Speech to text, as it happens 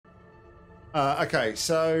Okay,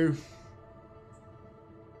 so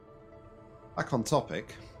back on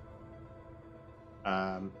topic.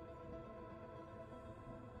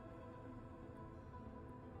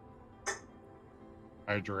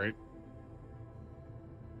 Hydrate.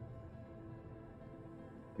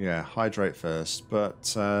 Yeah, hydrate first,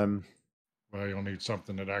 but Well, you'll need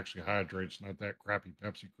something that actually hydrates, not that crappy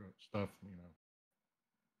Pepsi stuff, you know.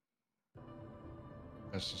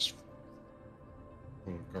 That's just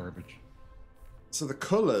full of garbage. so the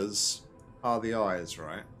colours are the eyes,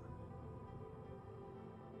 right?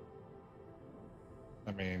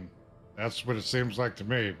 I mean, that's what it seems like to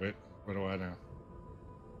me, but what do I know?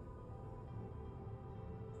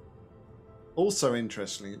 Also,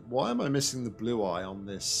 interestingly, why am I missing the blue eye on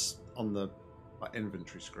the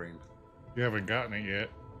inventory screen? You haven't gotten it yet.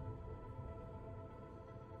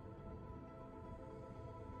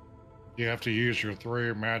 You have to use your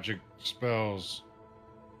 3 magic spells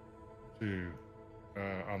to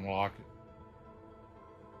unlock it.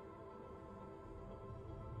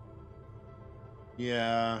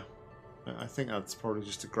 Yeah, I think that's probably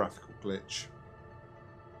just a graphical glitch.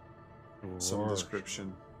 Some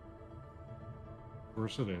description. Of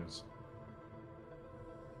course it is.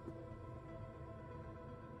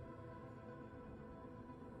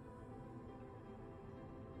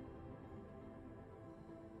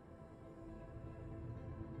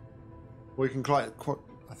 We can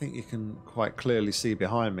I think you can quite clearly see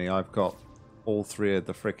behind me. I've got all 3 of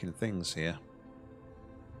the freaking things here.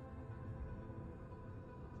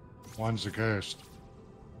 One's a ghost.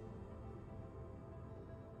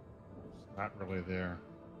 It's not really there.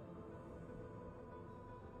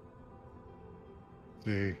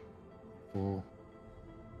 The fool.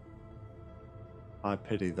 I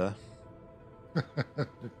pity the. I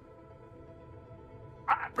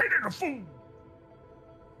pity the fool.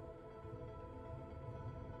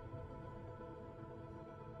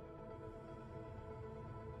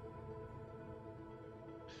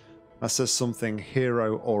 That says something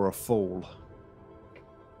hero or a fool.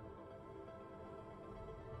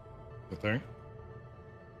 The thing?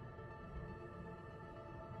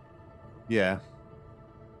 Yeah.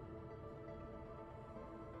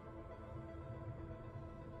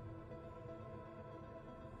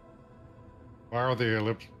 Why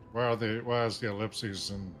is the ellipses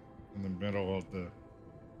in the middle of the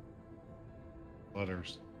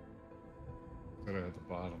letters instead of at the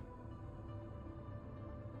bottom?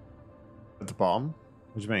 At the bottom?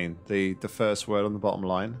 What do you mean? The first word on the bottom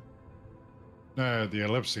line? No, the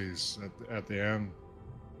ellipses at the end.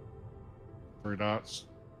 3 dots.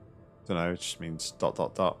 Don't know, it just means ...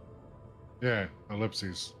 dot. Yeah,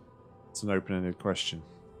 ellipses. It's an open-ended question.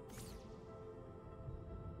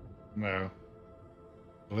 No.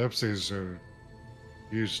 Ellipses are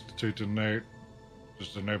used to denote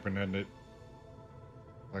just an open-ended,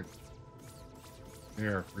 like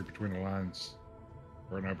here, read between the lines,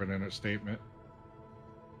 or an open-ended statement.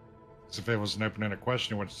 So if it was an open-ended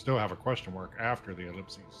question, it would still have a question mark after the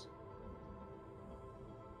ellipses.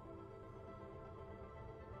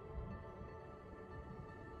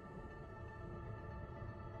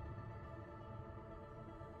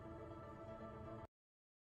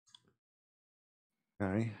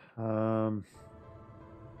 Okay.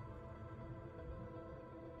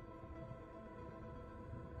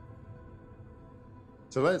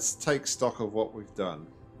 So let's take stock of what we've done.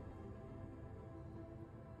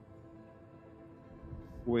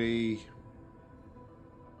 We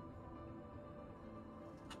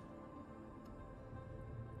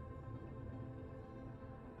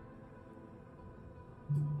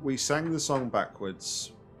sang the song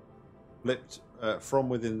backwards, flipped from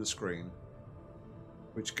within the screen,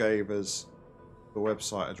 which gave us the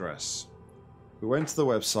website address. We went to the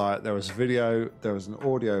website, there was a video, there was an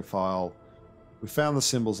audio file. We found the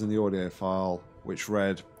symbols in the audio file, which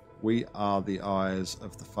read, "We are the eyes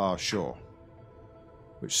of the far shore,"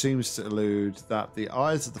 which seems to allude that the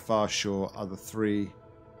eyes of the far shore are the 3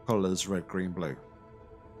 colours red, green, blue.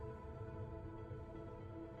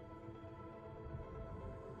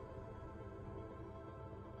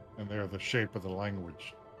 And they're the shape of the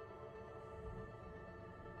language.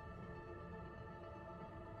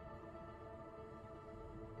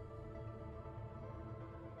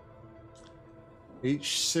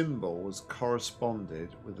 Each symbol was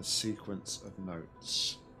corresponded with a sequence of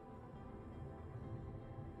notes.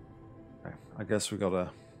 Okay, I guess we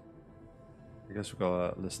gotta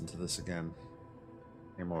listen to this again.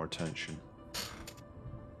 Pay more attention.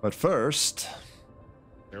 But first,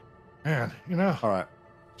 Man, you know. all right.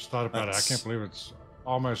 Just thought about it. I can't believe it's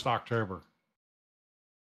almost October.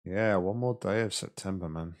 Yeah, one more day of September,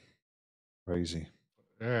 man. Crazy.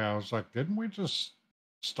 Yeah, I was like, didn't we just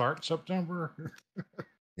start September?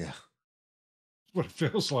 Yeah. That's what it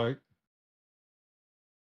feels like.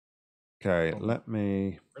 Okay, Oh, let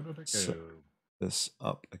me where did it set go? this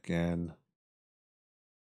up again.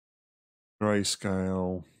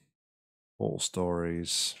 Grayscale, all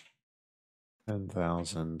stories,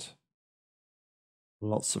 10,000.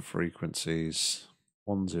 Lots of frequencies,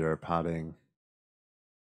 1-0 padding.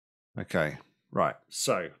 Okay, right.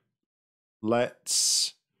 So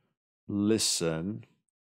let's listen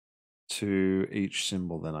to each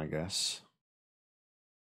symbol then, I guess.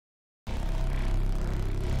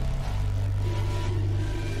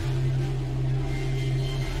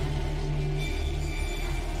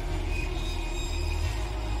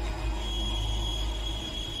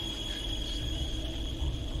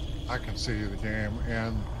 I can see the game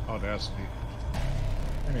and Audacity.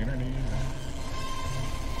 There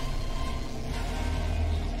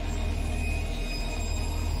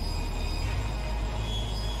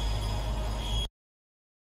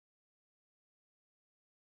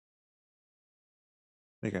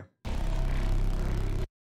you go.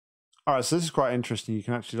 All right, so this is quite interesting. You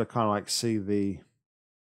can actually kind of like see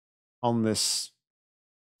on this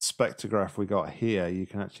spectrograph we got here, you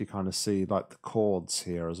can actually kind of see like the chords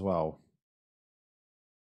here as well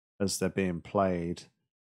as they're being played.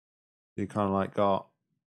 You kind of like got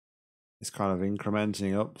it's kind of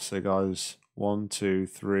incrementing up. So it goes 1, 2,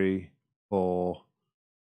 3, 4,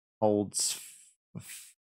 holds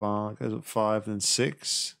 5, goes up 5, then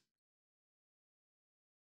 6.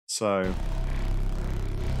 So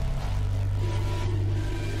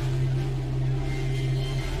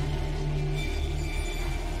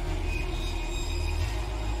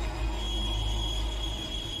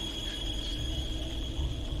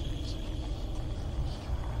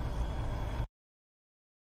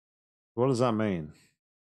what does that mean?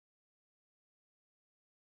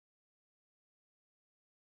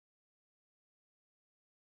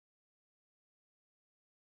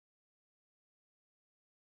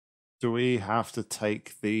 Do we have to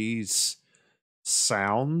take these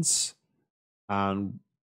sounds and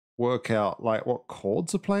work out like what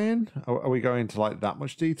chords are playing? Are we going to like that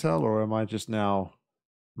much detail, or am I just now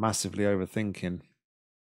massively overthinking?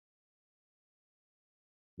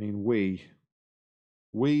 I mean, we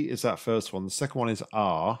is that first one. The second one is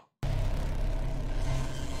R.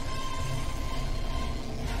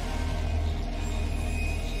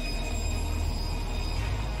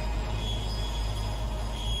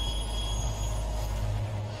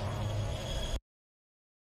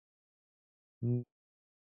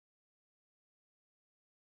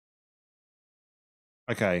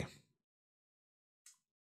 Okay.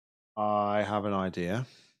 I have an idea.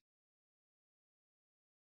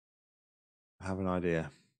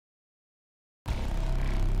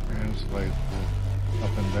 Translate the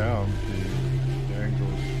up and down to the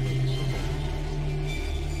angles of the symbols.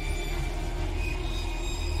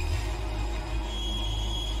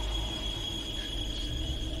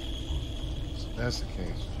 If that's the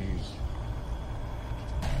case, geez.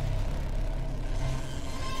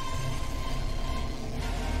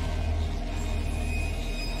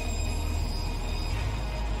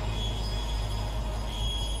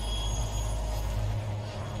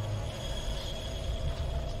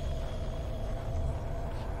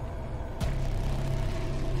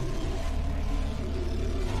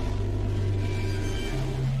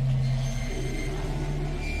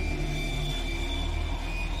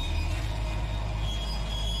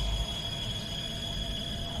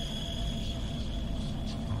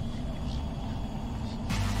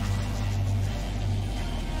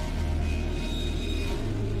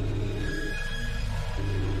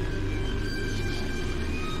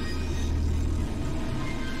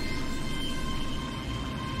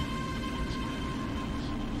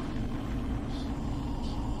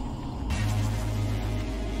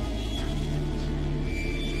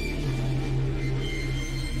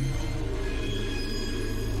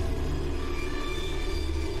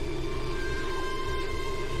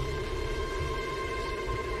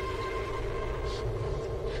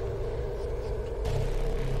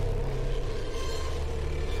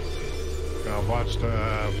 I watched,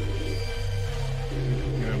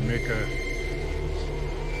 Mika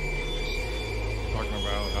talking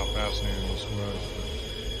about how fascinating this was.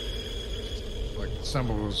 Like the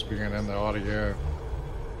symbols being in the audio.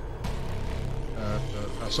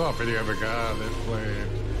 I saw a video of a guy that played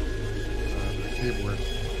the keyboard,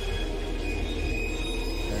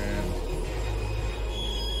 and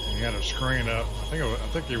he had a screen up. I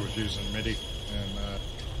think he was using MIDI,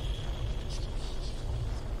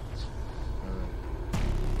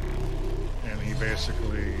 and he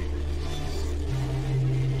basically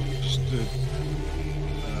noticed that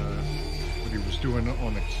what he was doing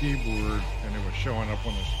on the keyboard, and it was showing up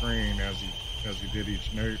on the screen as he did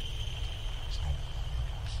each note.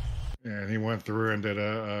 And he went through and did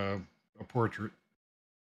a portrait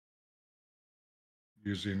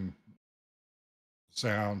using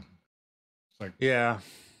sound. It's like Yeah.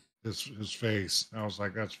 his face. I was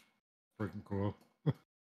like, that's freaking cool.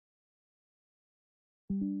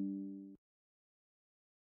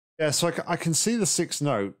 Yeah, so I can see the 6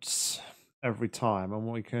 notes every time,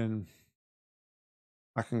 and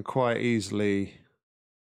I can quite easily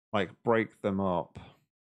like break them up.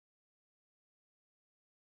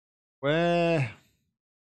 Where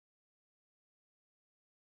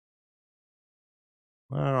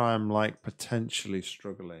I'm like potentially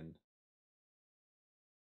struggling.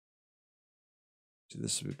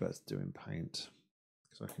 This would be better to do in paint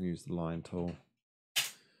because I can use the line tool.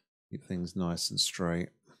 Keep things nice and straight.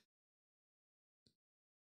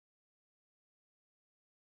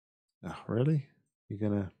 Oh, really? You're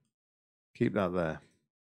gonna keep that there?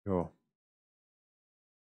 Sure.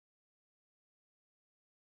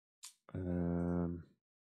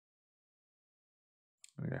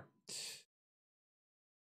 Okay.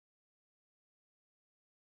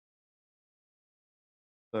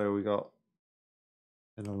 So we got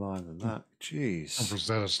in a line than that. Jeez. And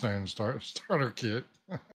Rosetta Stone starter kit.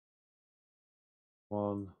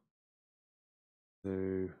 1,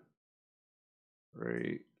 2,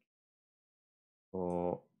 3,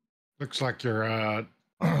 4. Looks like you're doing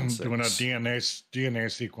a DNA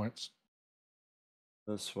sequence.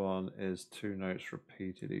 This one is 2 notes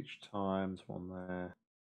repeated each time. There's one there.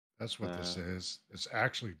 That's what this is. It's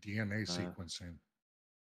actually DNA sequencing.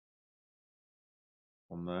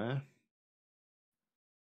 One there.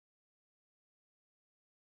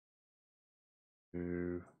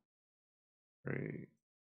 Two, 3,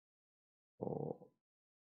 4,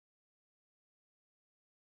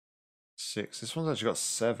 6. This one's actually got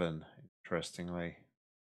 7, interestingly.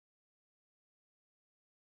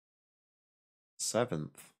 7th.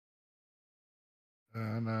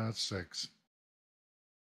 No, it's 6.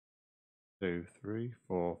 2, 3,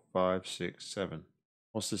 4, 5, 6, 7.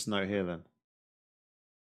 What's this note here then?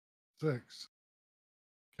 6.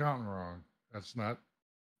 Counting wrong. That's not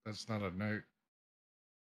a note.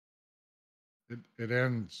 It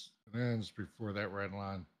ends before that red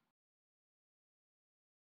line.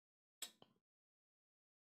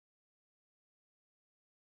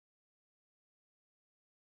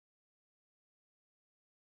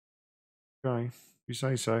 Okay, you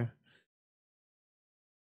say so.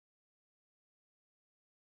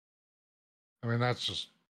 I mean, that's just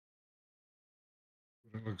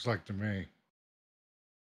what it looks like to me.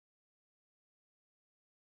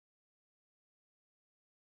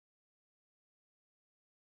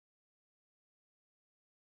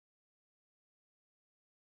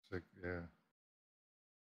 Yeah.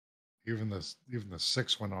 Even the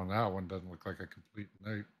 6th one on that one doesn't look like a complete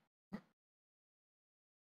note.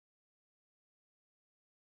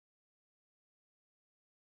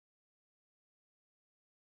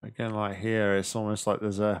 Again, like here, it's almost like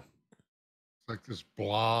there's a... It's like this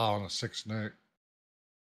blah on a 6th note.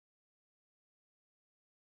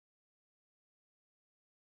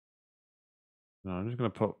 No, I'm just going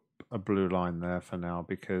to put a blue line there for now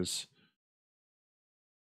because...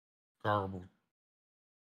 Garbled.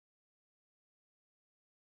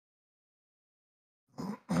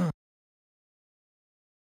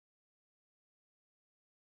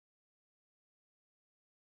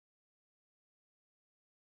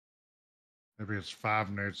 Maybe it's 5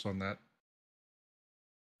 notes on that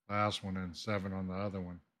last one and 7 on the other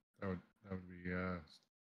one. That would be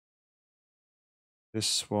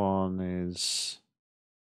This one is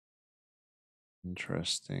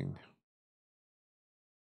interesting.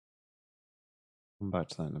 Come back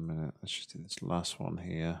to that in a minute. Let's just do this last one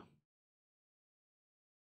here.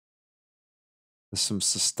 There's some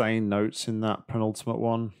sustained notes in that penultimate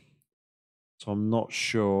one. So I'm not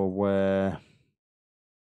sure where...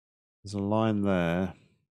 There's a line there.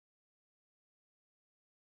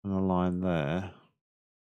 And a line there.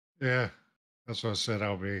 yeah. That's what I said.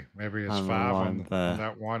 I'll be maybe it's And 5 on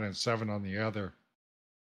that one and 7 on the other.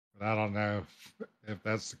 But I don't know if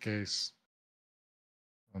that's the case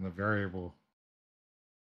on the variable.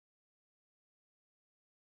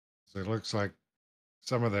 So it looks like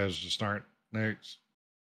some of those just aren't notes.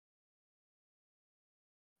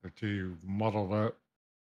 They're too muddled up.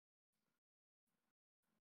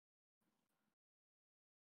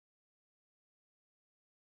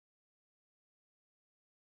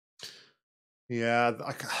 Yeah,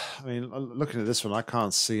 I mean, looking at this one, I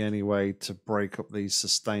can't see any way to break up these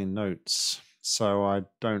sustained notes. So I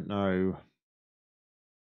don't know.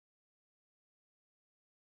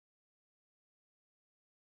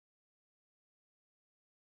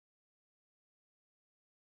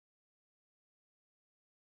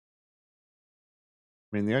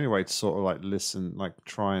 I mean, the only way to sort of like listen, like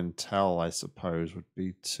try and tell, I suppose, would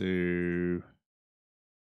be to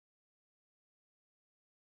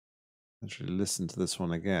actually listen to this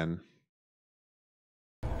one again.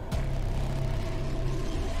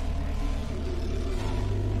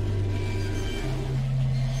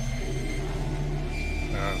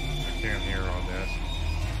 I can't hear all this.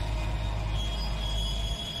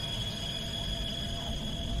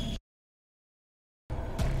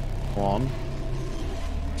 One,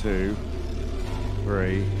 two,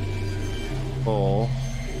 three, 4,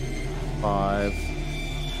 5,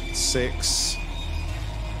 6,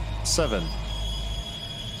 7.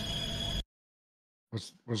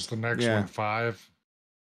 Was the next Yeah. one 5?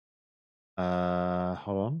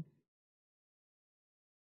 Hold on.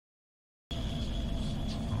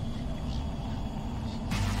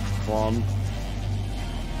 One,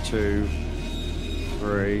 2,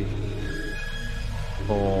 3,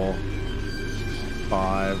 4,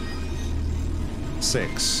 5,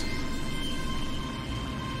 6.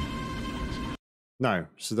 No,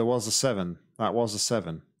 so there was a 7. That was a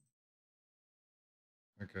 7.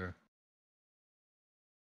 Okay.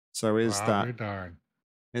 So is Well, that we darn.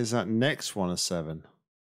 is that next one a 7?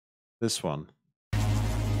 This one.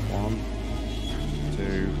 1,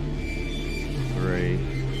 2, 3,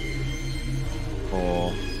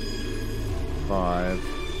 4, 5,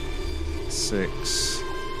 6.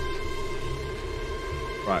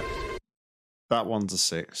 Right. That one's a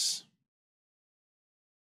 6.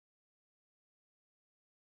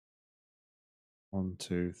 One,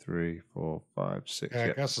 2, 3, 4, 5, 6. Yeah, I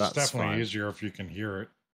Yep, guess it's that's definitely fine. easier if you can hear it.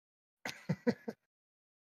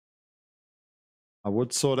 I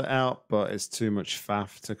would sort it out, but it's too much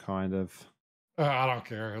faff to kind of I don't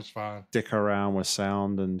care. It's fine. dick around with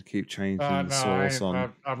sound and keep changing the No, source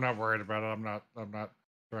on. I'm not worried about it. I'm not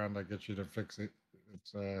trying to get you to fix it.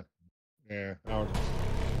 It's yeah. I was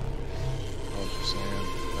just saying.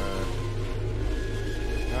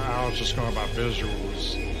 I was just going about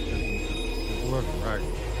visuals. It looked right.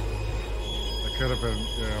 It could have been,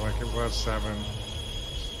 yeah, like it was 7.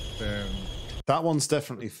 Then That one's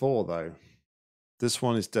definitely 4, though. This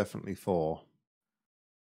one is definitely 4.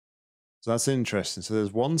 So that's interesting. So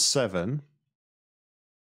there's one 7,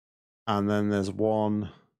 and then there's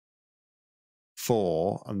one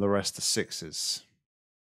 4, and the rest are 6s.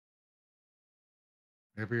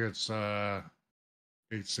 maybe it's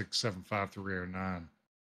 8675309.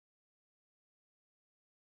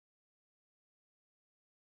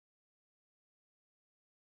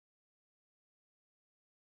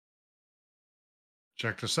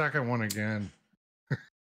 Check the second one again.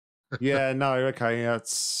 Yeah, no, okay,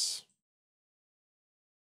 that's...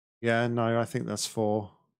 Yeah, no, I think that's 4.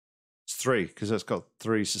 It's 3, because it's got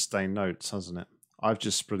 3 sustained notes, hasn't it? I've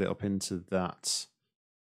just split it up into that,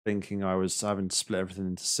 thinking I was having to split everything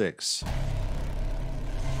into 6.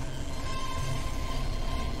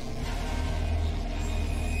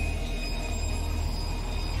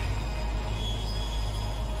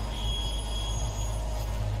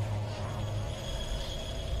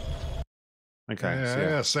 Okay, Yeah, so I yeah.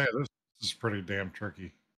 gotta say, this is pretty damn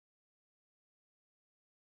tricky.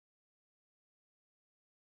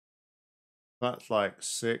 That's like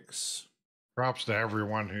 6, Props to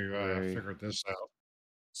everyone who 3, figured this out.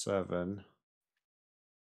 7.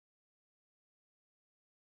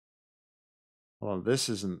 Well, this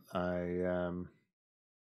isn't a...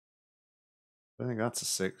 I think that's a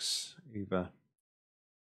 6 either.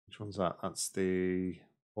 Which one's that? That's the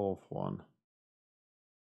 4th one.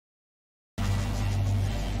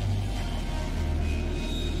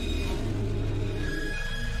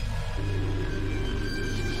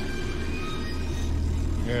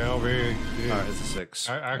 Yeah, LB. No, it's a 6.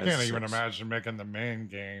 I It's can't a even 6. imagine making the main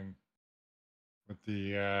game with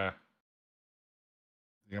the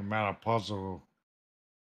amount of puzzle,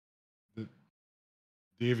 the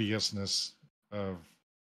deviousness of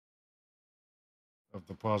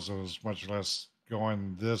the puzzles, much less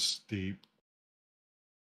going this deep.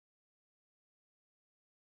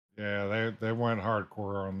 Yeah, they went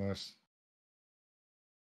hardcore on this.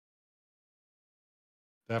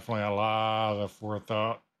 Definitely a lot of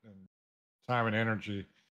forethought and time and energy.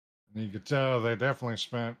 And you could tell they definitely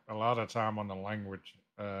spent a lot of time on the language.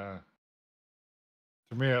 To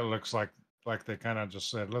me, it looks like they kind of just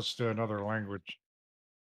said, "Let's do another language."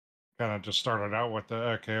 Kind of just started out with the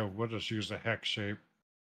okay, we'll just use a hex shape,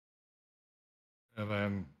 and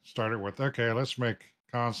then started with okay, let's make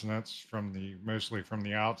consonants from mostly from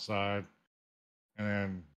the outside, and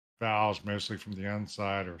then vowels mostly from the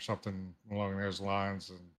inside, or something along those lines,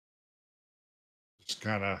 and just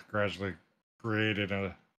kind of gradually created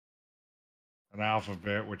an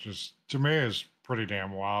alphabet, which is to me is pretty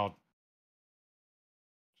damn wild.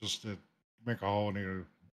 Just to make a whole new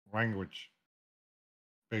language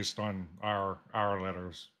based on our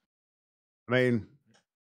letters, I mean,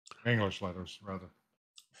 English letters rather.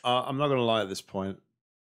 I'm not going to lie at this point.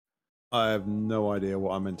 I have no idea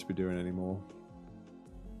what I'm meant to be doing anymore.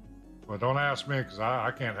 Well, don't ask me because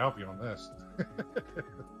I can't help you on this.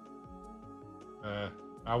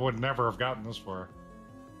 I would never have gotten this far.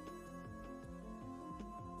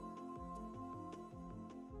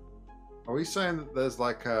 Are we saying that there's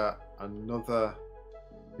like another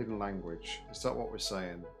hidden language? Is that what we're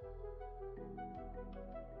saying?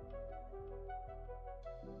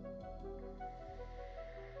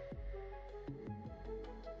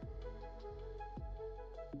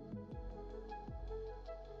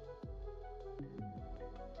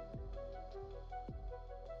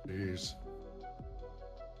 Jeez.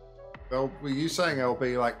 Well, were you saying it'll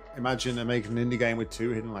be like, imagine they're making an indie game with 2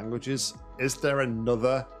 hidden languages? Is there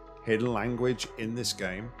another hidden language in this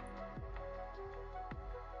game?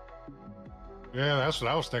 Yeah, that's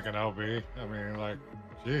what I was thinking, LB. I mean, like,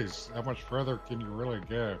 geez, how much further can you really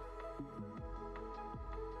go?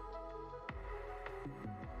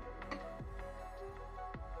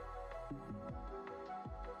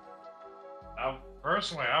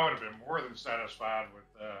 Personally, I would have been more than satisfied with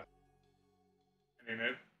ending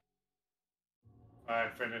it if I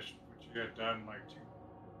had finished what you had done like 2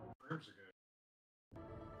 rooms ago.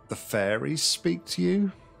 The fairies speak to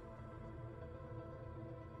you?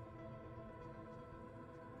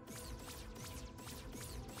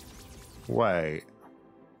 Wait.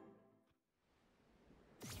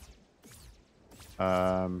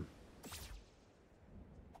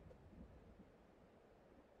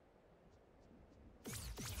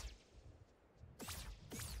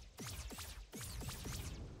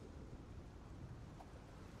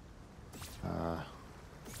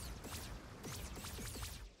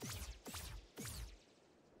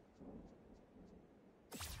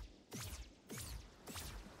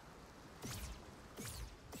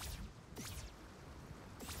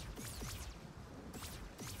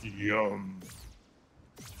 Yum.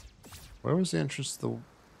 Where was the entrance to the...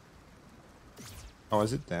 Oh,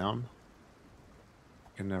 is it down?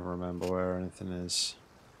 I can never remember where anything is.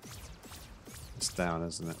 It's down,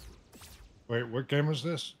 isn't it? Wait, what game is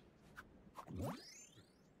this?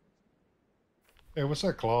 Hey, what's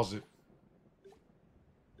that closet?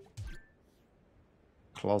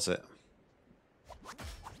 Closet.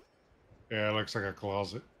 Yeah, it looks like a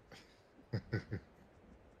closet.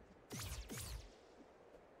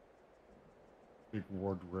 Big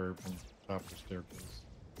wardrobe on top of the staircase.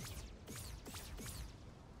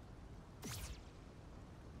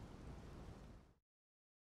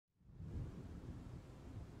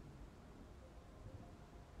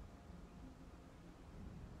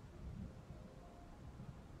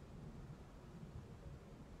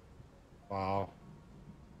 Wow.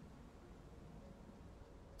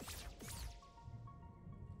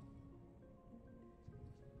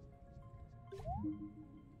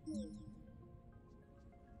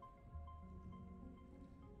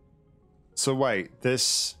 So wait,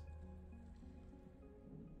 this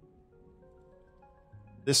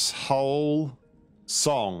whole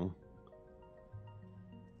song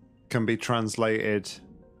can be translated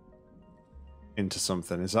into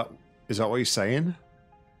something. Is that what you're saying?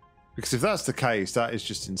 Because if that's the case, that is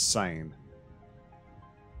just insane.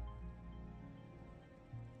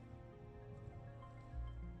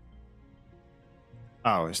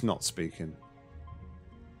 Oh, it's not speaking.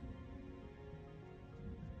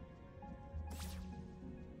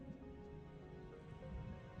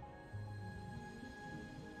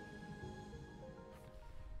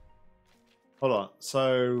 Hold on.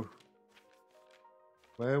 So,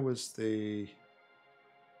 where was the...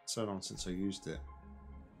 So long since I used it.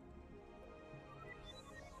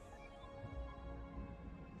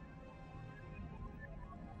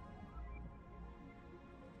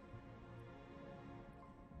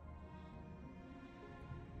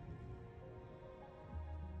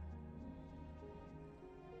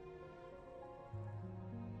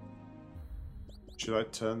 Should I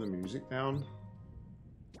turn the music down?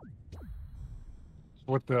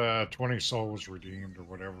 With the 20 souls redeemed or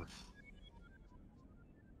whatever.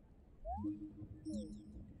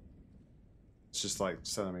 It's just like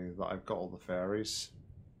telling me that I've got all the fairies.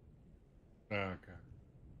 Okay.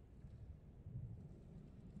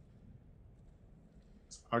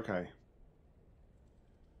 Okay.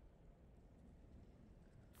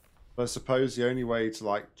 I suppose the only way to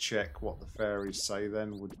like check what the fairies say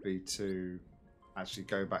then would be to actually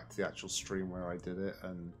go back to the actual stream where I did it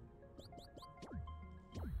and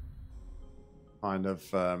kind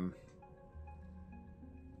of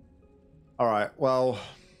all right, well,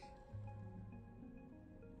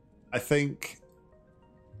 I think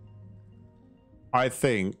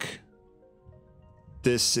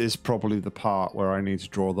this is probably the part where I need to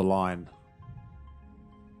draw the line.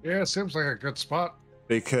 Yeah, it seems like a good spot.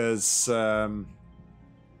 Because I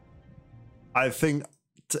think,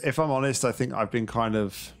 if I'm honest, I think I've been kind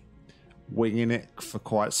of winging it for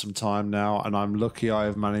quite some time now, and I'm lucky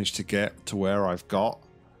I've managed to get to where I've got,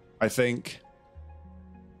 I think.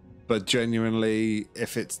 But genuinely,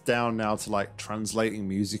 if it's down now to like translating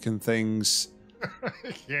music and things,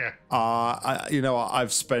 yeah.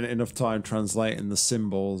 I've spent enough time translating the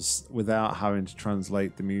symbols without having to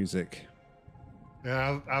translate the music.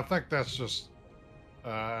 Yeah, I think that's just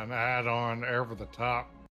an add-on over the top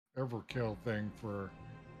overkill thing for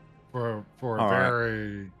a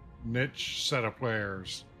very niche set of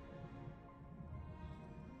players.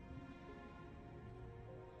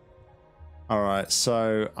 All right,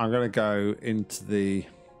 so I'm going to go into the...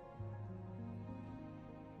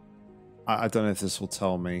 I don't know if this will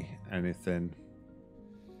tell me anything.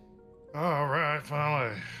 All right,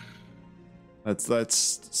 finally.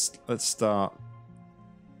 Let's start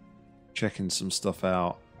checking some stuff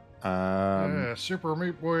out. Yeah, Super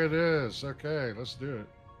Meat Boy it is. Okay, let's do it.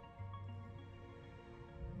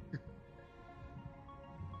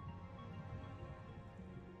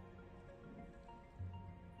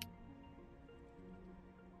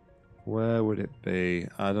 Where would it be?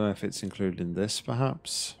 I don't know if it's included in this,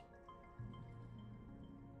 perhaps.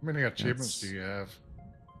 How many achievements do you have?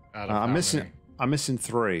 I'm missing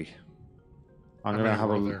 3. I'm going to have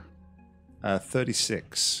a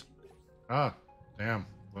 36. Ah, damn.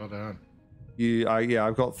 Well done. Yeah,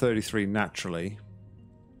 I've got 33 naturally.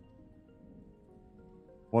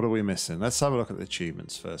 What are we missing? Let's have a look at the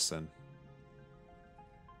achievements first then.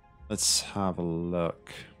 Let's have a look.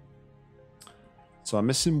 So I'm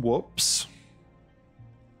missing whoops.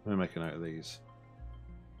 Let me make a note of these.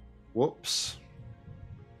 Whoops.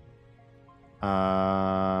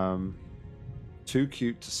 Too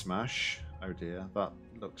cute to smash. Oh dear, that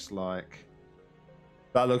looks like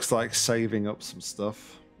saving up some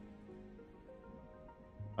stuff.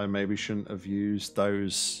 I maybe shouldn't have used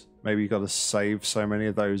those. Maybe you got to save so many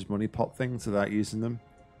of those money pot things without using them.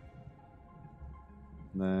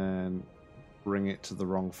 And then bring it to the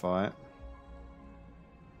wrong fight.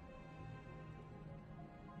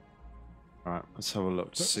 Alright, let's have a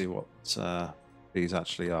look to see what these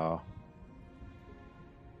actually are.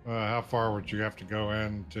 How far would you have to go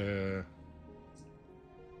in to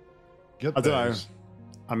get I those? don't know.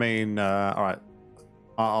 I mean, alright.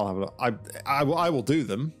 I'll have a look. I will do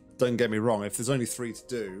them. Don't get me wrong. If there's only 3 to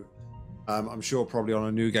do, I'm sure probably on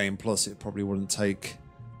a new game plus it probably wouldn't take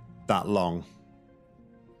that long.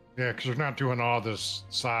 Yeah, because you're not doing all this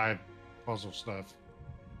side puzzle stuff.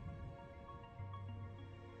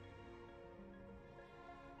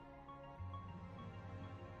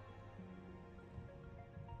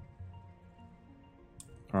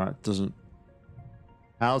 Alright, doesn't...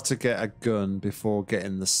 How to get a gun before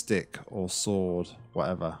getting the stick or sword,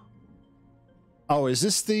 whatever. Oh, is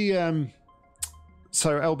this the...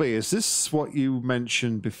 So, LB, is this what you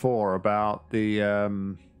mentioned before about the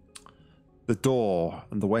door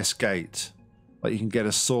and the west gate? Like you can get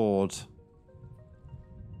a sword...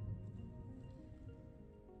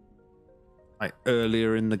 like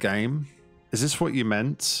earlier in the game? Is this what you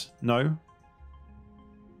meant? No?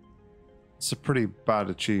 It's a pretty bad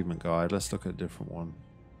achievement guide. Let's look at a different one.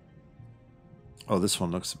 Oh, this one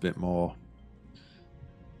looks a bit more...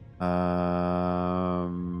 right,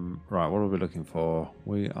 what are we looking for?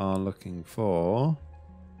 We are looking for...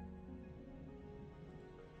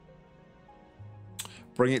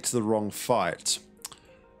 bring it to the wrong fight.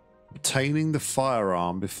 Obtaining the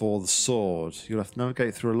firearm before the sword. You'll have to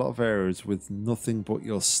navigate through a lot of areas with nothing but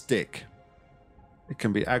your stick. It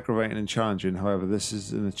can be aggravating and challenging, however, this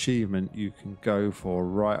is an achievement you can go for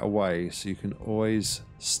right away, so you can always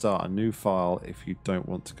start a new file if you don't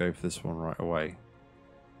want to go for this one right away.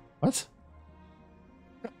 What?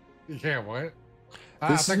 Yeah, what?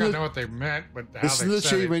 I think I know what they meant, but how this is an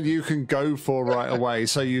achievement you can go for right away,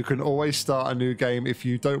 so you can always start a new game if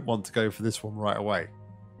you don't want to go for this one right away.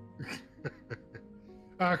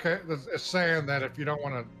 Okay, it's saying that if you don't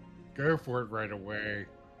want to go for it right away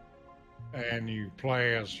and you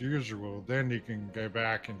play as usual, then you can go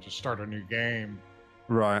back and just start a new game.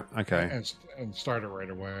 Right, okay. And start it right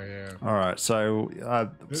away, yeah. All right, so we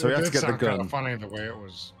have to get the gun. Kind of funny the way it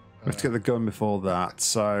was We have to get the gun before that.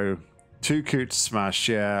 So, 2 cute to smash,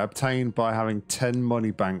 yeah. Obtained by having 10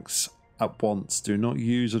 money banks at once. Do not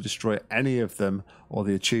use or destroy any of them, or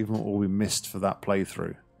the achievement will be missed for that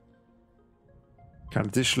playthrough. Can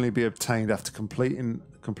additionally be obtained after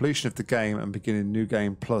completion of the game and beginning new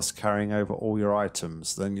game plus carrying over all your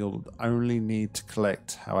items. Then you'll only need to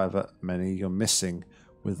collect however many you're missing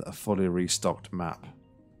with a fully restocked map.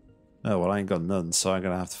 Oh, well, I ain't got none, so I'm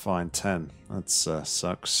going to have to find 10. That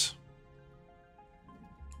sucks.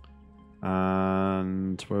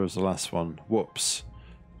 And where was the last one? Whoops.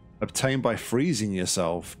 Obtained by freezing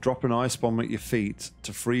yourself. Drop an ice bomb at your feet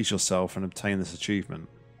to freeze yourself and obtain this achievement.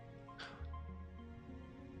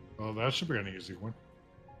 Well, that should be an easy one.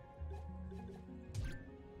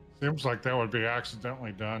 Seems like that would be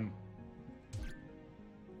accidentally done.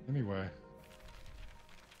 Anyway.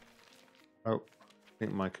 Oh, I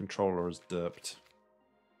think my controller is derped.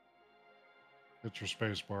 Hit your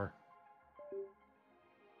space bar.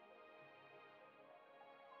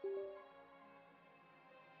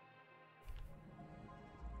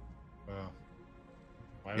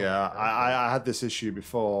 Yeah, I had this issue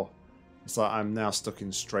before. It's like I'm now stuck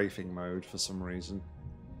in strafing mode for some reason.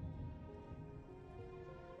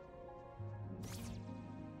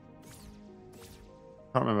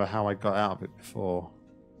 Can't remember how I got out of it before.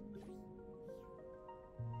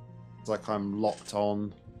 It's like I'm locked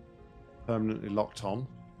on, permanently locked on.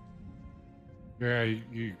 Yeah,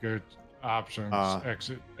 you go to options,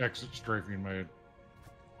 exit strafing mode.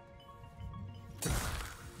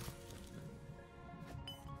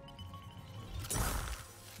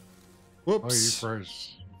 Whoops. Oh, you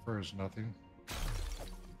froze. You froze nothing.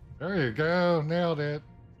 There you go. Nailed it.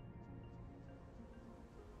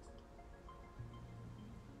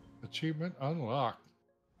 Achievement unlocked.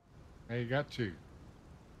 Now you got 2.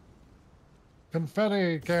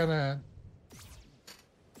 Confetti cannon.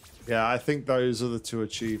 Yeah, I think those are the 2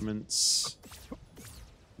 achievements.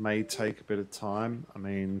 May take a bit of time. I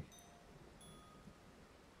mean,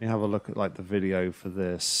 let me have a look at like the video for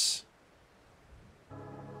this.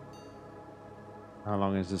 How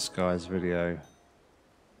long is this guy's video?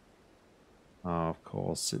 Oh, of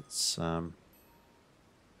course, it's Yeah,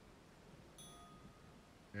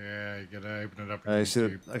 you gotta open it up.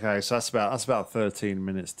 Okay, so that's about 13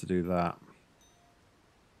 minutes to do that.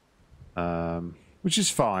 Which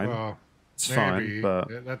is fine. Well, it's maybe, fine, but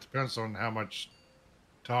that depends on how much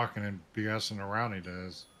talking and BSing around he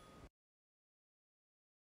does.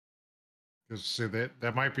 Because see,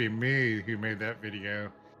 that might be me who made that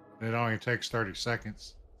video, and it only takes 30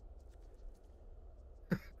 seconds.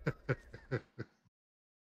 You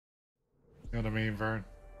know what I mean, Vern?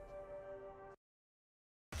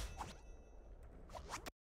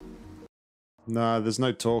 no, there's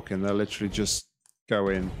no talking. They're literally just go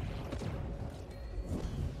in.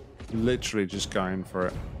 Literally just going for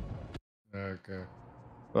it. Okay.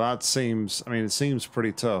 But that seems, I mean, it seems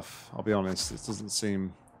pretty tough, I'll be honest. It doesn't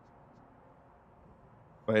seem...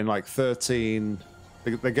 But in like 13...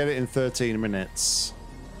 They get it in 13 minutes.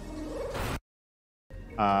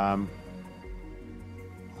 But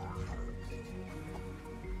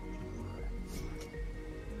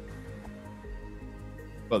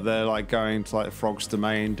they're like going to like Frog's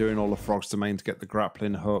Domain, doing all the Frog's Domain to get the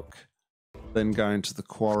grappling hook. Then going to the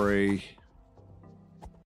quarry.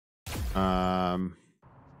 Yeah,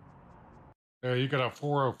 you got a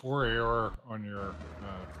 404 error on your...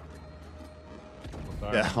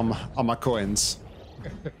 yeah, on my coins.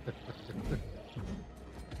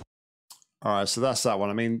 All right, so that's that one.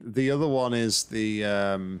 I mean, the other one is the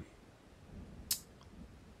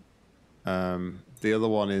other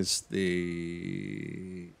one is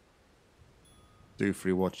the do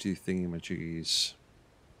free watch you thingy-majiggies.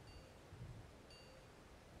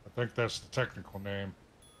 I think that's the technical name.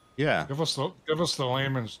 Yeah. Give us the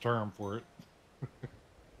layman's term for it.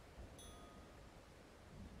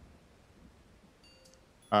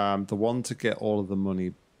 The one to get all of the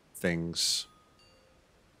money things.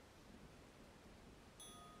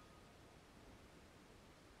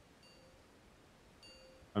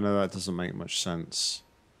 I know that doesn't make much sense.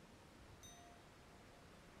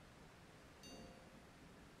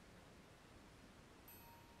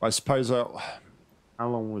 I suppose how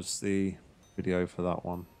long was the video for that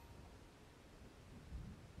one?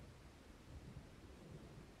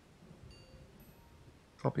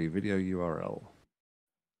 Copy video URL.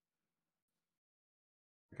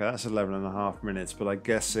 Okay, that's 11.5 minutes, but I'm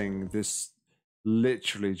guessing this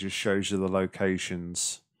literally just shows you the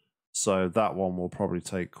locations. So that one will probably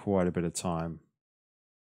take quite a bit of time.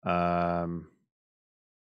 But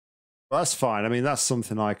that's fine. I mean, that's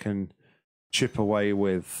something I can chip away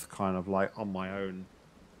with kind of like on my own.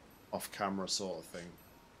 off-camera sort of thing.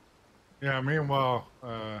 Yeah. Meanwhile,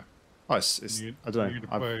 Oh, I don't know. need to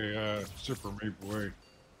play Super Meat Boy.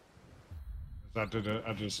 I did it.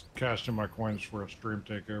 I just cashed in my coins for a stream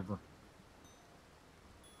takeover.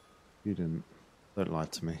 You didn't. Don't lie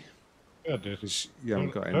to me. Yeah, I did. You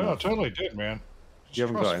haven't got No, I enough. totally did, man. You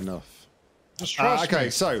haven't got enough. Just trust okay,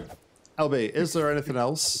 me. so LB, is there anything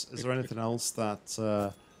else? Is there anything else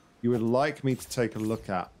that you would like me to take a look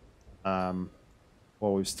at? While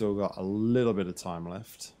we've still got a little bit of time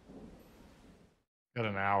left. Got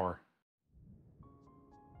an hour.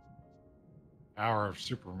 Hour of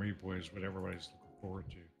Super Meat Boy is what everybody's looking forward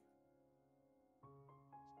to.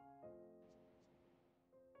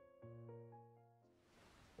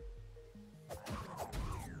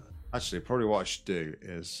 Actually, probably what I should do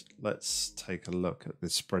is let's take a look at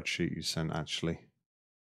this spreadsheet you sent, actually.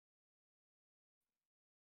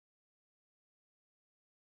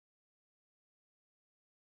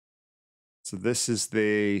 So this is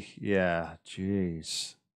the, yeah,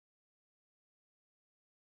 jeez.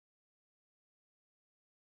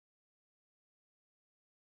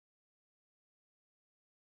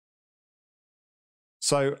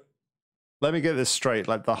 So let me get this straight.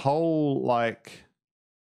 Like the whole, that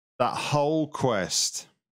whole quest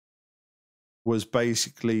was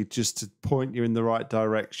basically just to point you in the right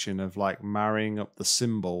direction of like marrying up the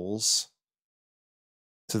symbols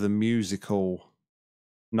to the musical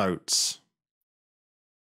notes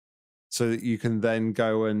so that you can then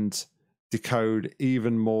go and decode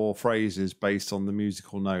even more phrases based on the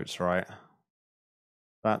musical notes, right?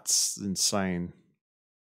 That's insane.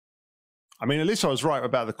 I mean, at least I was right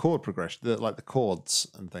about the chord progression, like the chords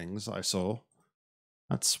and things I saw.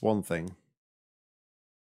 That's one thing.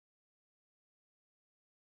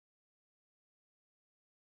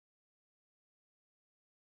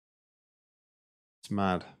 It's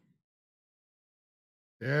mad.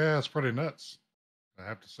 Yeah, it's pretty nuts, I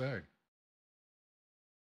have to say.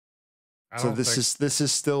 So this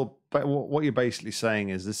is still, but what you're basically saying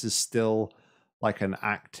is this is still like an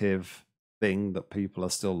active thing that people are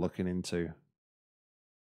still looking into.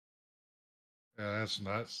 Yeah, that's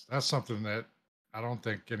nuts. That's something that I don't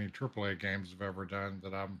think any AAA games have ever done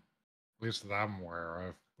that at least that I'm aware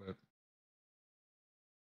of. But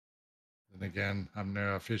then again, I'm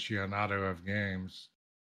no aficionado of games.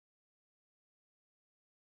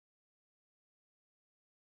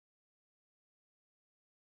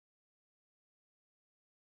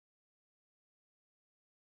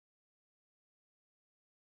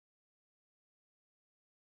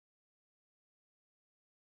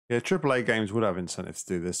 Yeah, AAA games would have incentive to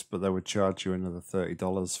do this, but they would charge you another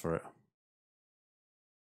 $30 for it.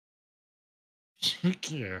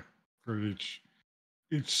 Yeah, for each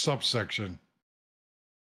subsection.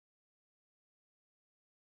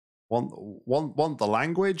 Want the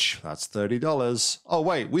language? That's $30. Oh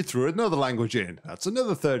wait, we threw another language in. That's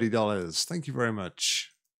another $30. Thank you very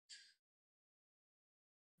much.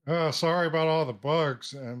 Sorry about all the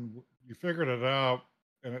bugs, and you figured it out,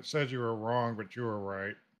 and it said you were wrong, but you were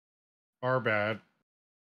right. Our bad.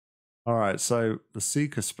 All right, so the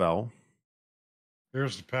Seeker spell.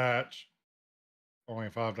 Here's the patch. Only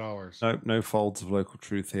 $5. Nope, no folds of local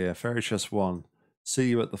truth here. Fairy chest 1. See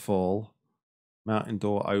you at the fall. Mountain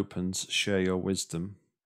door opens. Share your wisdom.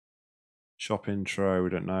 Shop intro,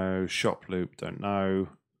 we don't know. Shop loop, don't know.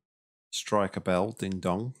 Strike a bell, ding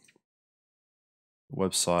dong.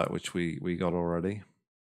 Website, which we got already.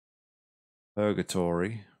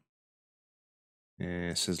 Purgatory.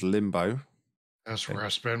 Yeah, it says limbo. That's where I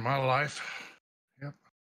spend my life. Yep.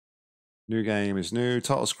 New game is new.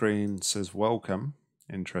 Title screen says welcome.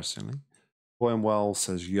 Interestingly. Boy and Well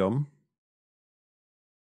says yum.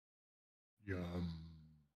 Yum.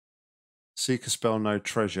 Seek a spell, no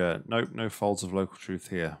treasure. Nope, no folds of local truth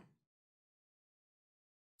here.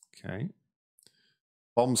 Okay.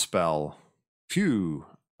 Bomb spell. Phew.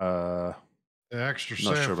 The extra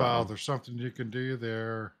Not save sure about file, that. there's something you can do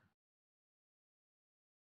there.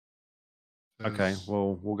 Okay,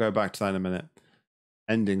 well, we'll go back to that in a minute.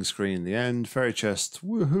 Ending screen, the end. Fairy chest.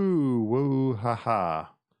 Woohoo! Woo! Ha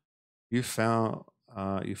ha! You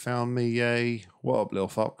found me, yay! What up, little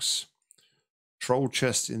fox? Troll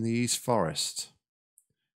chest in the East Forest.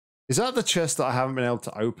 Is that the chest that I haven't been able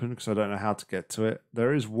to open because I don't know how to get to it?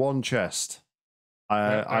 There is one chest.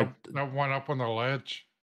 That one up on the ledge.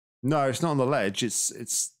 No, it's not on the ledge.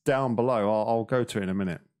 It's down below. I'll go to it in a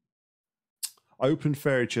minute. Open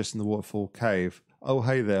fairy chest in the waterfall cave. Oh,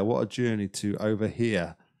 hey there. What a journey to over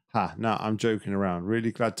here. Ha, no, I'm joking around.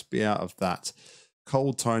 Really glad to be out of that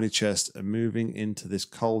cold, tiny chest and moving into this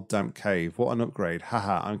cold, damp cave. What an upgrade.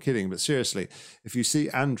 Haha, I'm kidding. But seriously, if you see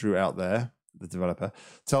Andrew out there, the developer.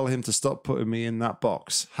 Tell him to stop putting me in that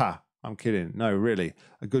box. Ha! I'm kidding. No, really,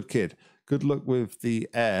 a good kid. Good luck with the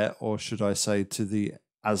heir, or should I say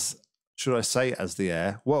as the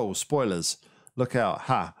heir? Whoa, spoilers! Look out!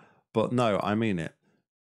 Ha! But no, I mean it.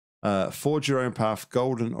 Forge your own path,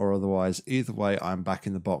 golden or otherwise. Either way, I'm back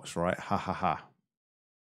in the box, right? Ha ha ha.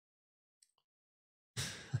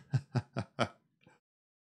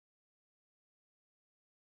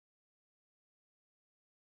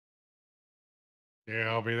 Yeah,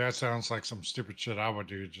 Albie, that sounds like some stupid shit I would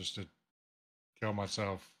do just to kill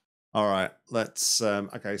myself. All right, let's.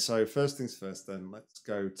 Okay, so first things first. Then let's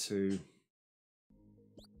go to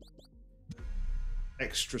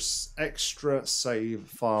extra save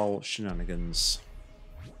file shenanigans,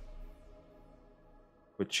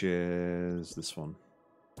 which is this one.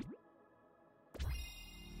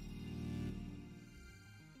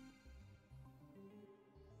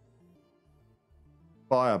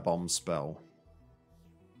 Firebomb spell.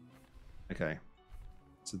 Okay,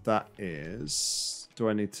 so that is. Do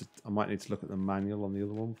I need to? I might need to look at the manual on the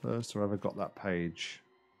other one first, or have I got that page?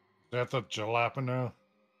 Is that the jalapeno?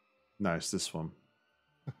 No, it's this one.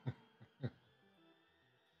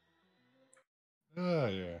 Oh,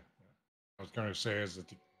 yeah. I was going to say, is it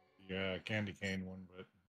the candy cane one, but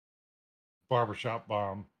barbershop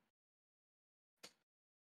bomb.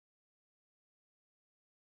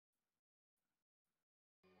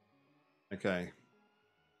 Okay.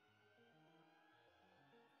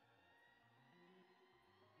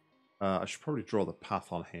 I should probably draw the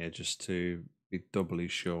path on here just to be doubly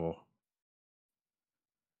sure.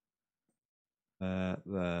 There.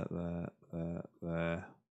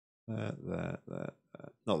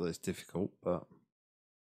 Not that it's difficult, but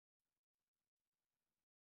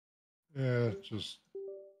Yeah, just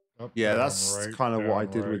up, yeah, down, that's right, kind of what I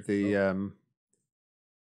did right, with the kind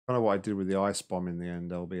of what I did with the ice bomb in the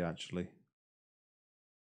end, LB actually.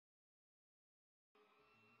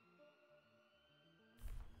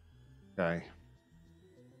 Okay.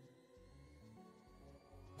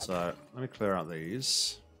 So let me clear out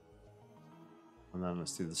these. And then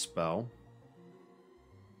let's do the spell.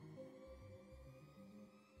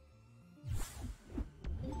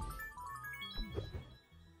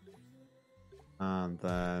 And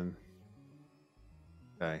then...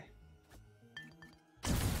 Okay.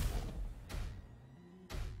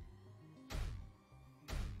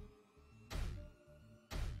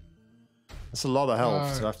 That's a lot of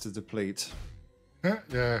health to have to deplete.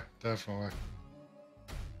 Yeah, definitely.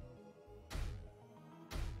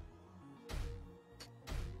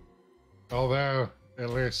 Although, at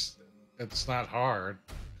least it's not hard.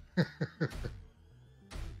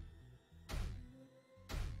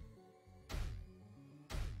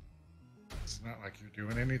 It's not like you're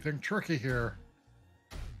doing anything tricky here.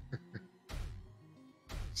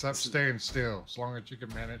 Except staying still, as long as you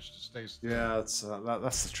can manage to stay still. Yeah,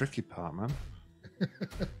 that's the tricky part, man.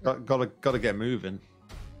 Gotta get moving.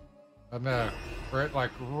 I know.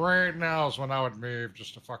 Right now is when I would move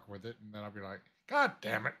just to fuck with it, and then I'd be like, God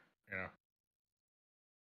damn it. Yeah.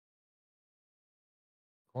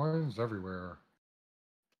 Coins everywhere.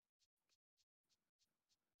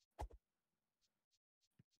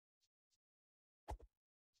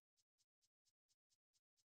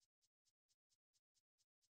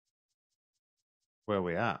 Where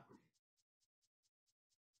we at?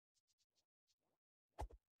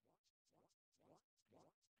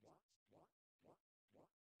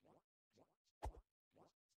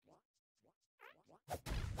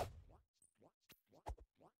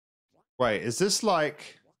 Wait, is this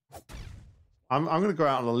like... I'm going to go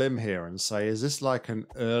out on a limb here and say, is this like an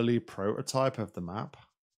early prototype of the map?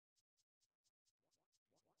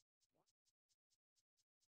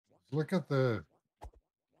 Look at the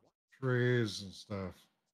trees and stuff.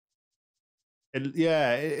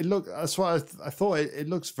 It look. That's why I thought. It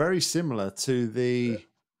looks very similar to the...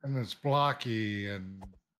 And it's blocky and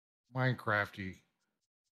Minecrafty.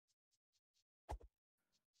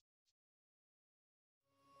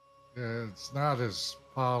 Yeah, it's not as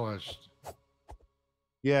polished.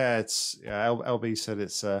 Yeah, it's... Yeah, LB said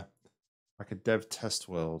it's like a dev test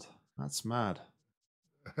world. That's mad.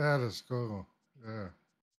 That is cool. Yeah.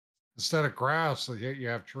 Instead of grass, you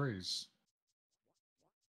have trees.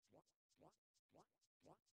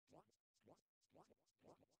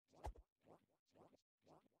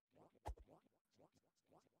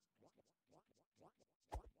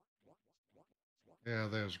 Yeah,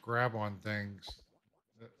 there's grab on things.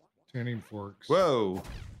 Tuning forks. Whoa.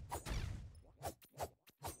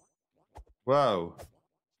 Whoa.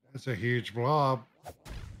 It's a huge blob.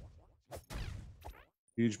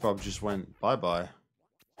 Huge Bob just went bye-bye.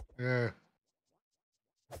 Yeah.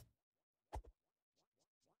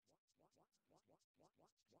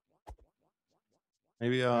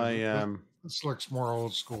 Maybe Yeah, I this looks more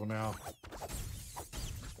old school now.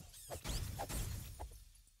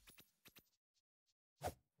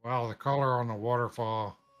 Wow, the color on the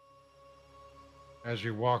waterfall. As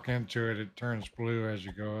you walk into it, it turns blue as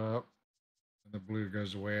you go up, and the blue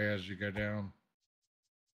goes away as you go down.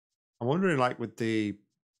 I'm wondering, like with the,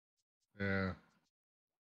 Yeah, I'm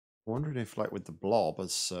wondering if like with the blob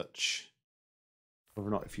as such, whether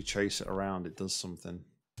or not if you chase it around, it does something.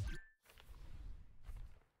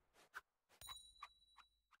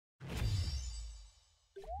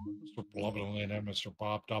 Mr. Blubberlina, Mr.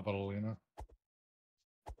 Bob Doubleina.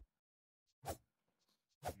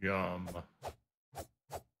 Yum.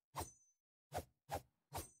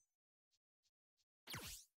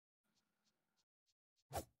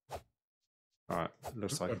 All right, it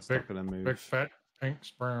looks like A it's not going to big move. fat pink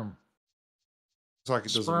sperm. Looks like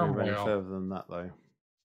it doesn't Sperm move any whale. further than that, though.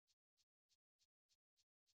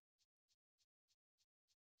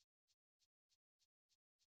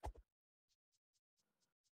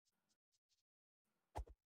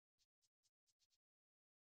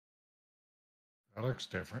 That looks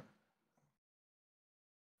different.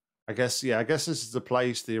 I guess, yeah, I guess this is the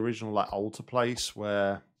place, the original like altar place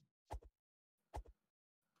where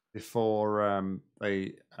before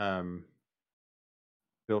they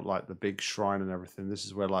built like the big shrine and everything. This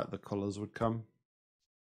is where like the colors would come.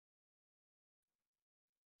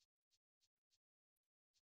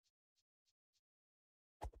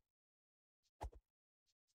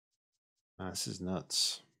 This is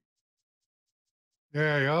nuts.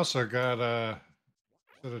 Yeah, you also got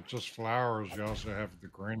instead of just flowers, you also have the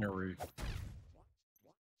greenery.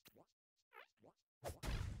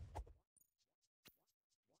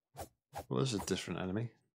 Well, this is a different enemy.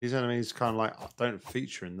 These enemies kind of like don't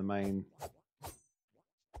feature in the main.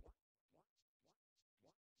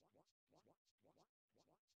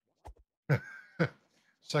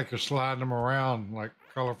 It's like you're sliding them around like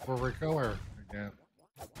colorful recolor again.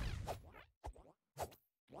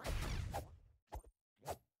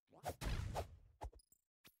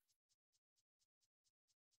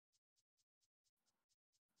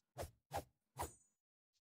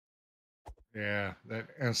 Yeah, that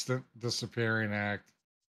instant disappearing act.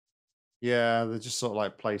 Yeah, they're just sort of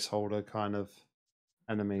like placeholder kind of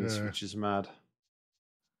enemies, Yeah. which is mad.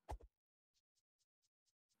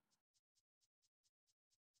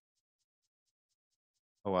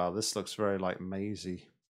 Oh wow, this looks very like mazy.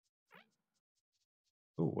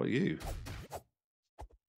 Oh, what are you?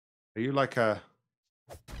 Are you like a?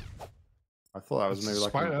 I thought that was maybe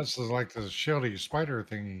like an. That's like the shieldy spider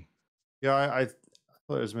thingy. Yeah, I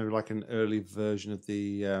thought it was maybe like an early version of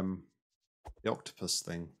the octopus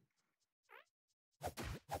thing.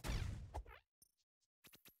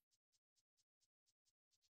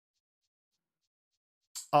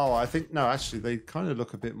 Oh, I think no. Actually, they kind of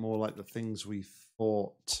look a bit more like the things we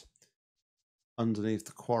fought underneath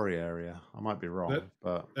the quarry area. I might be wrong,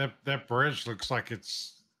 but That bridge looks like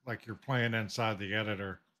it's like you're playing inside the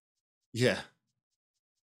editor. yeah,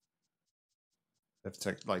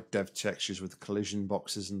 dev textures with collision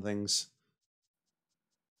boxes and things.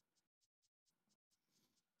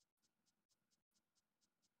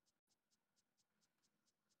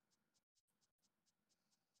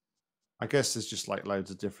 I guess there's just like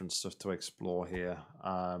loads of different stuff to explore here.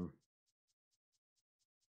 I'm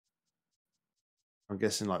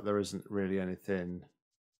guessing like there isn't really anything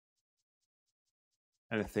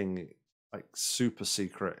like super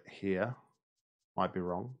secret here. Might be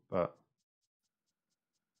wrong, but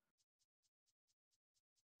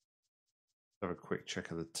have a quick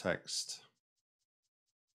check of the text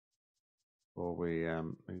before we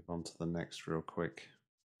move on to the next real quick.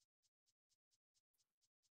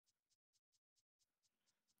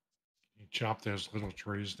 You chop those little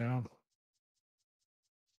trees down.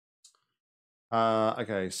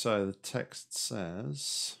 Okay, so the text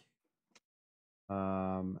says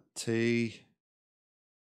T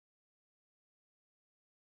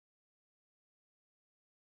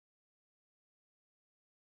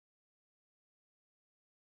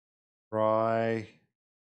try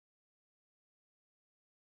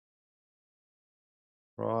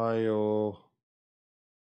your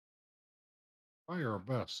Try your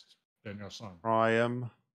best, Daniel-san.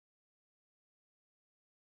 Priam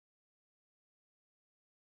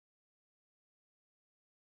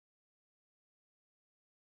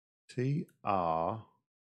TR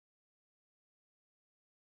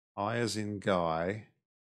I as in guy.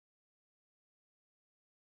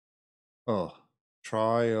 Oh,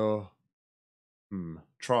 Trium.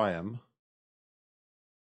 Trium.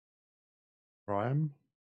 Trium.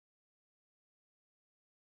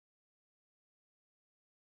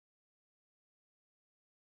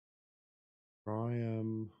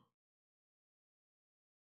 Triumph.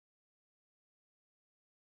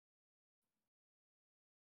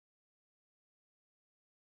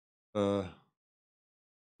 Uh.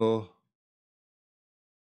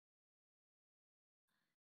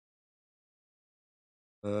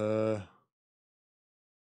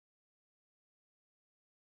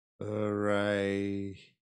 Array.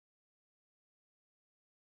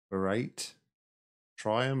 Verate.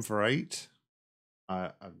 Triumvirate. I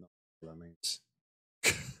have no idea what that means.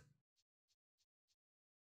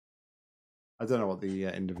 I don't know what the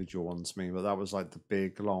individual ones mean, but that was like the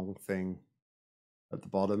big long thing at the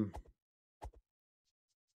bottom.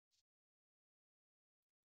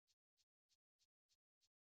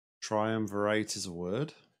 Triumvirate is a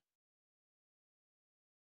word.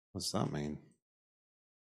 What does that mean?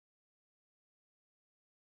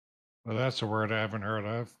 Well, that's a word I haven't heard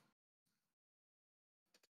of.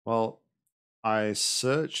 Well, I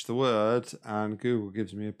searched the word and Google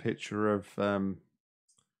gives me a picture of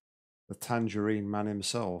the Tangerine Man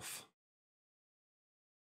himself.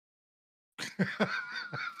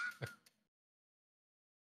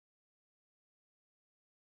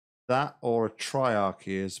 That or a triarchy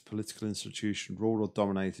is a political institution ruled or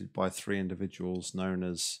dominated by three individuals known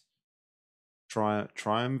as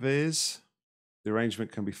triumvirs. The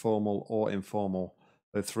arrangement can be formal or informal.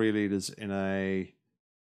 The three leaders in a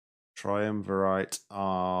triumvirate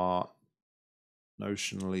are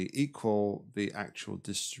notionally equal. The actual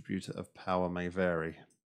distributor of power may vary.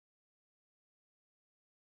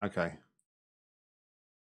 Okay.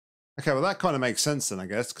 Okay, well that kind of makes sense then, I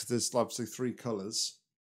guess, because there's obviously three colors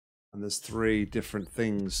and there's three different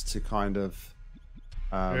things to kind of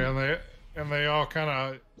yeah, and they all kind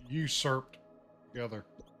of usurped together.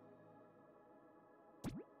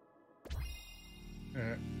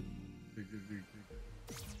 Yeah.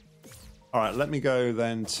 All right, let me go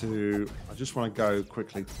then to... I just want to go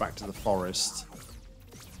quickly back to the forest.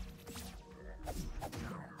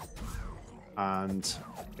 And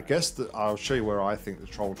I guess that I'll show you where I think the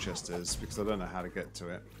troll chest is, because I don't know how to get to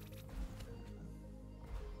it.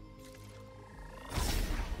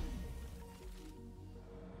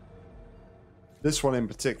 This one in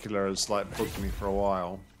particular has like bugged me for a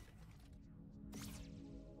while.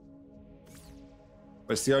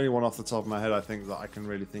 But it's the only one off the top of my head I think that I can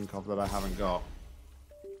really think of that I haven't got.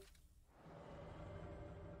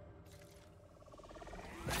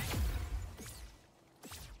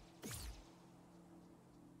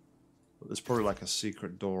 But there's probably like a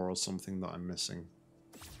secret door or something that I'm missing.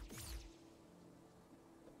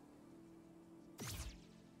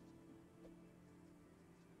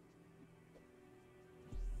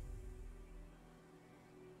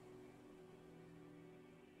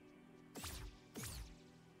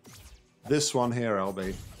 This one here,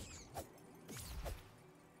 LB.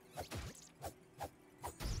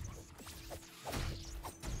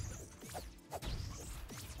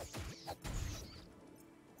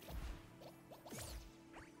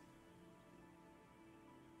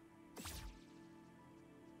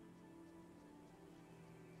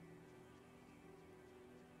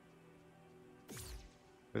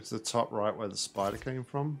 It's the top right where the spider came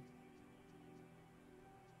from.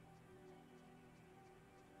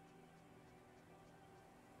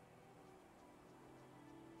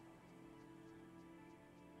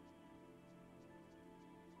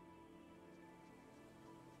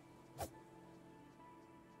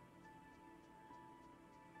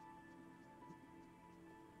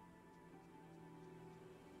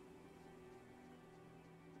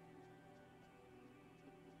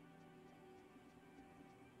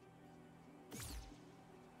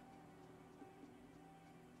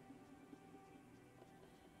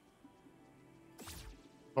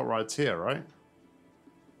 Top right's here, right?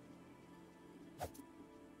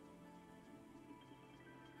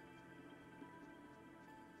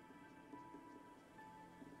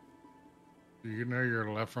 Do you know your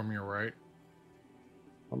left from your right?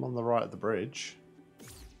 I'm on the right of the bridge.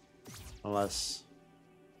 Unless...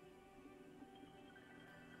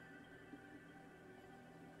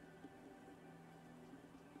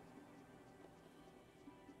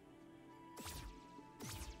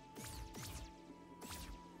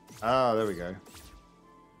 Ah, there we go.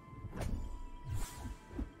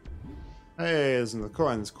 Hey, there's the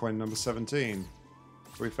coins. Coin number 17.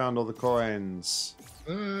 We found all the coins.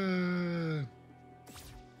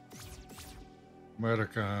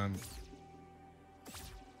 Metacon.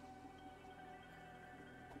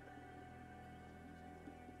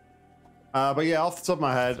 But yeah, off the top of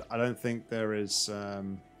my head, I don't think there is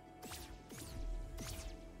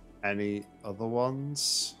any other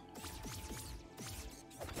ones.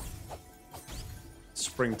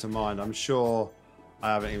 spring to mind. I'm sure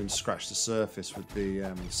I haven't even scratched the surface with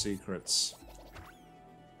the secrets.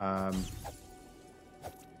 But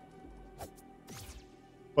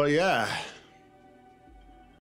yeah,